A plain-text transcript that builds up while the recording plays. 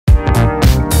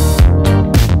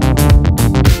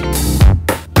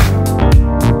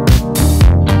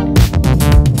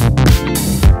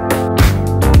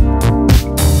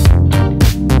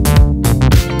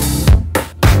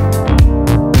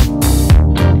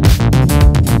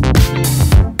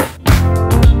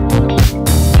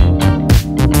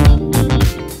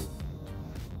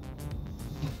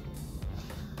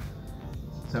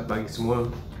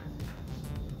semua.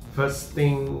 First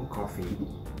thing, coffee.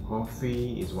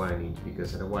 Coffee is what I need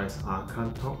because otherwise I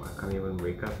can't talk, I can't even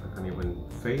wake up, I can't even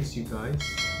face you guys.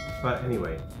 But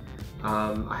anyway,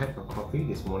 I had my coffee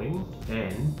this morning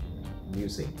and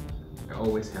music. I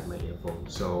always have my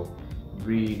earphones, so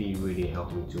really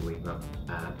helped me to wake up.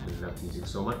 I love music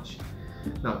so much.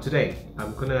 Now today,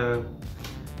 I'm gonna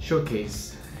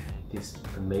showcase this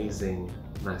amazing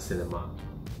Nasi Lemak.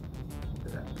 Look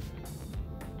at that.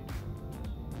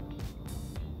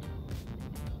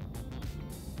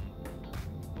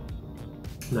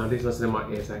 Now this Nasi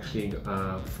Lemak is actually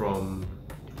from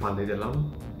Pantai,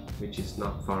 which is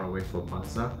not far away from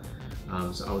Pantai.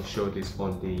 So I'll show this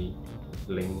on the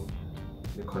link,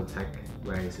 the contact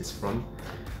where it is from.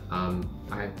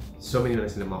 I had so many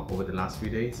Nasi Lemak over the last few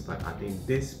days, but I think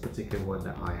this particular one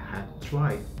that I had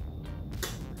tried,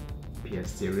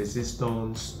 pièce de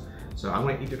résistance. So I'm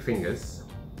gonna eat the fingers,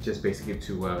 just basically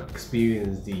to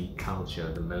experience the culture,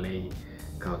 the Malay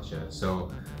culture.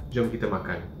 So jom kita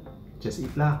makan. Just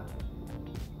eat lah.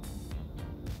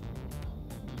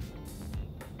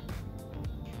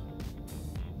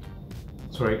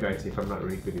 Sorry guys if I'm not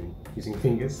really good in using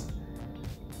fingers.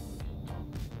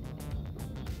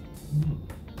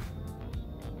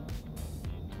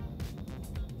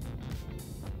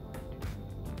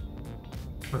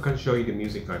 I can't show you the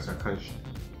music guys, I can't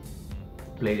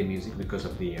play the music because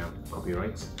of the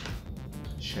copyrights.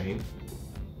 Shame.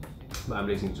 But I'm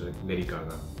listening to Lady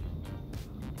Gaga.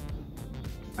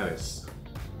 Alice.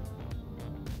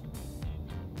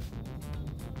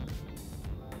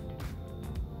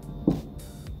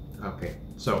 Okay,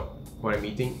 so what I'm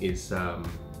eating is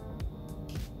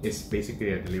it's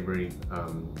basically a delivery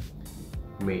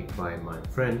made by my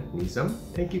friend Nizam.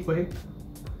 Thank you for him.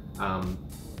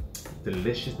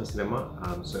 Delicious Nasi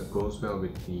Lemak, so it goes well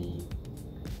with the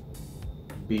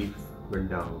Beef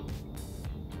Rendang.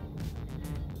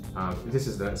 This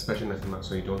is the special Nasi Lemak,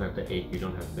 so you don't have the egg, you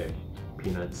don't have the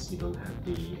peanuts, you don't have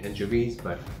the anchovies,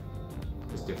 but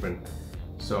it's different.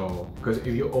 So, because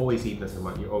if you always eat Nasi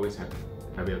Lemak, you always have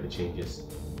the changes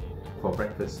for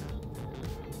breakfast.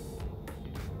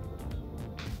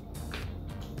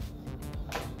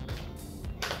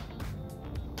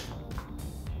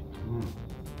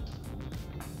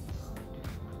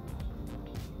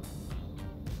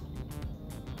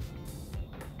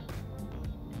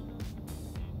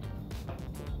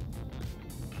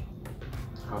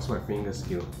 How's my finger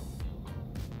skill?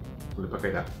 Boleh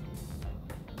pakai tak?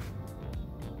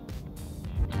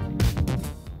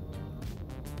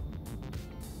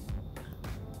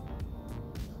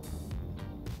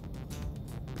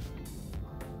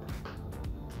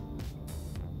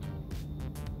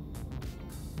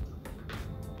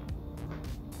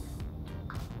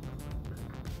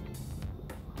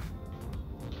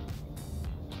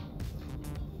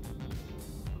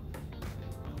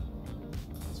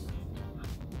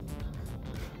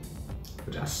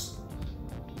 Pedas.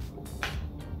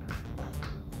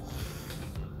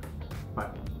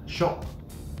 But shock.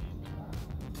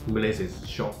 Malaysia is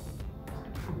shock.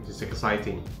 It's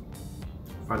exciting,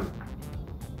 fun.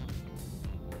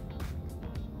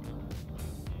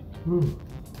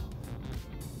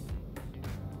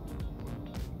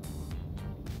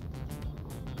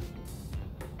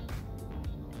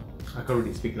 I can't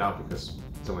really speak loud because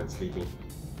someone's sleeping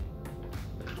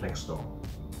next door.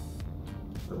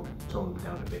 So tone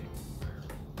down a bit,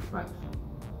 but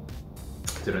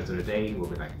the rest of the day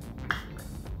will be like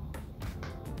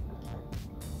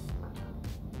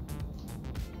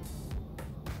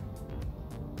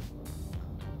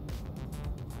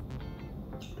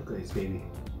look at this baby.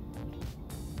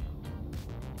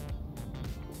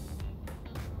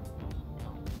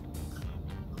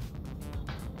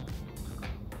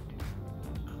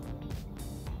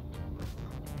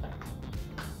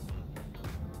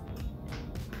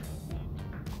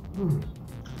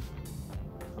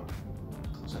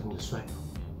 Starting to sweat.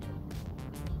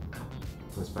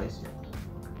 It's spicy.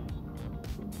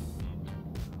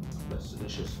 That's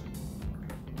delicious.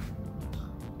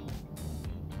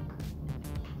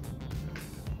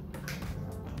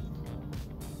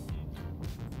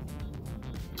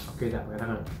 Okay dah, pakai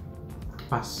tangan.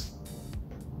 Pas.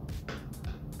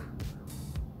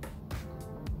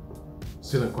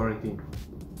 Still in quarantine.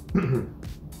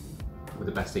 But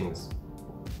the best thing is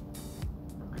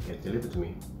get delivered to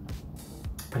me.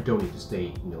 I don't need to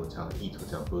stay in the hotel and eat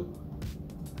hotel food.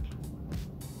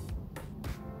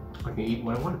 I can eat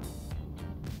what I want.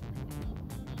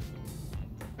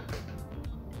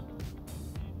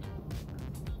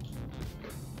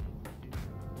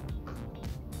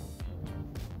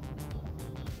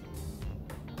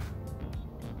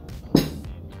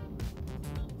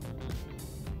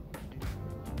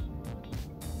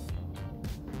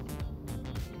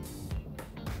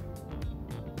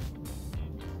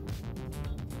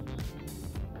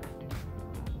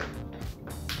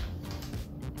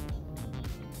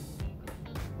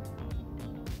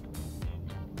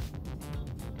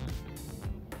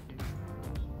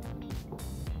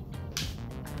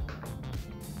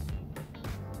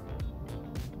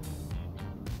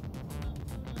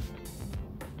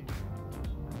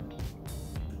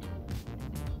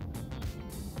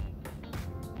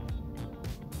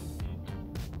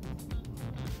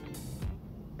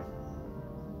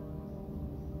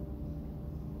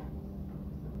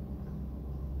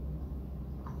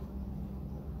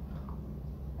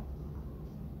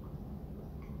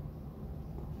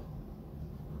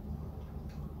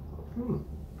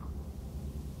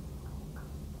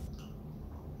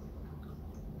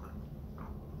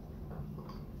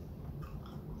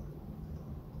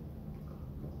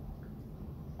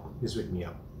 This wake me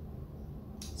up.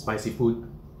 Spicy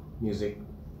food, music,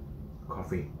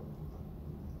 coffee.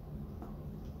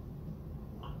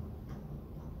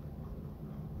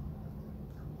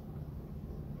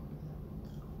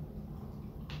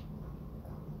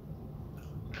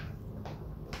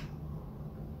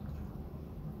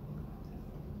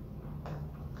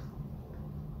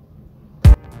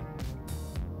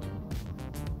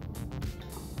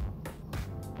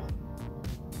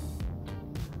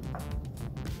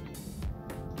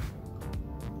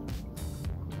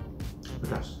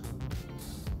 Pedas.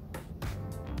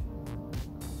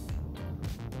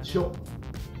 Syok.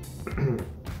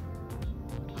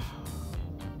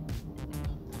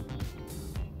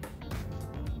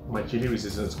 My chili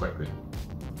resistance is quite good,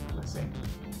 I must say.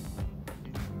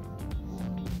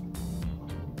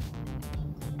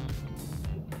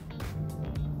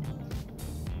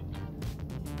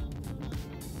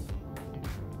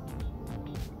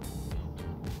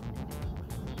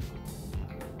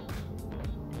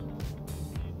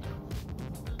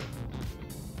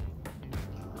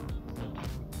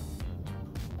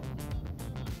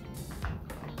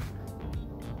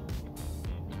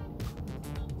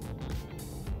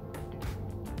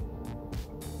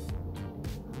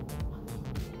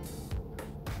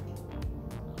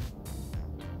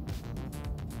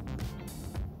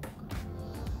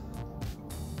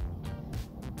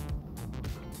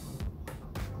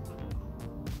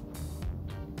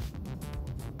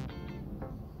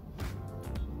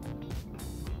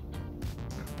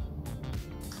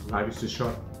 Life is too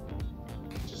short.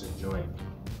 Just enjoy it.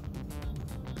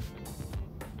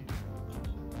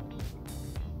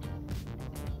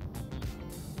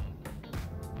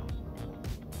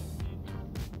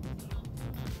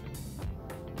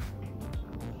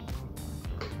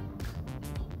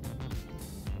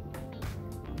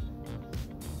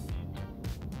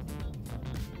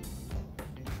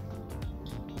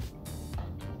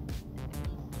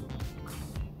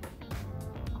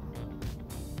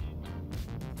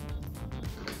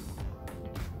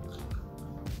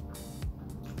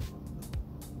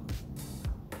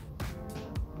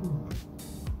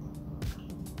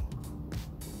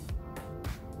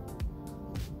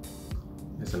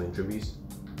 There's some anchovies.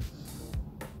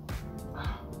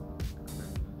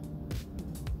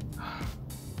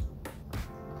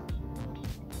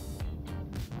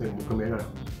 Bukan merah,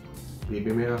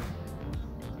 bibir merah.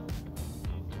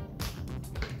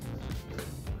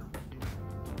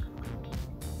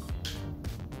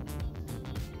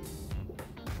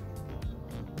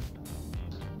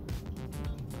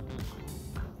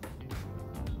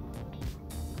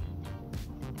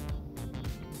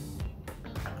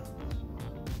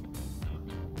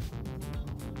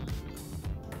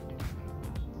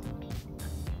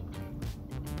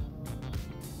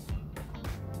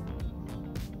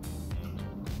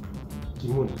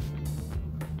 Timun.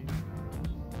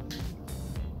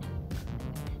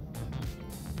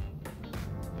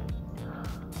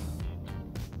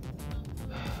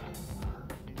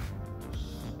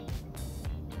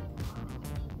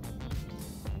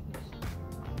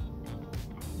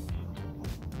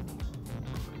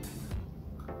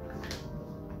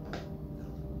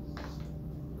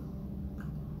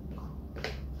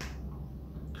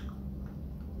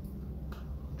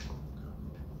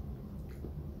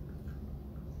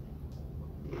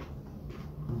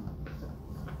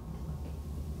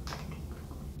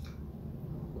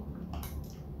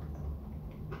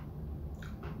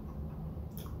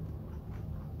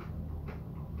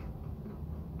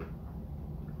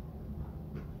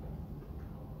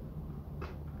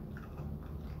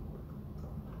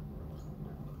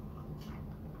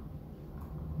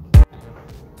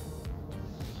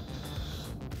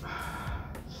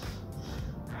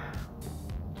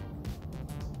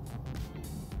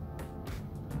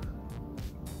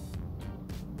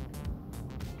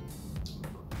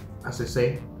 As I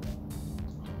say,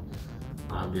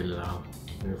 Alhamdulillah,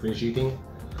 when you finish eating,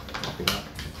 pop it up.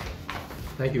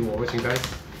 Thank you for watching,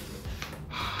 guys.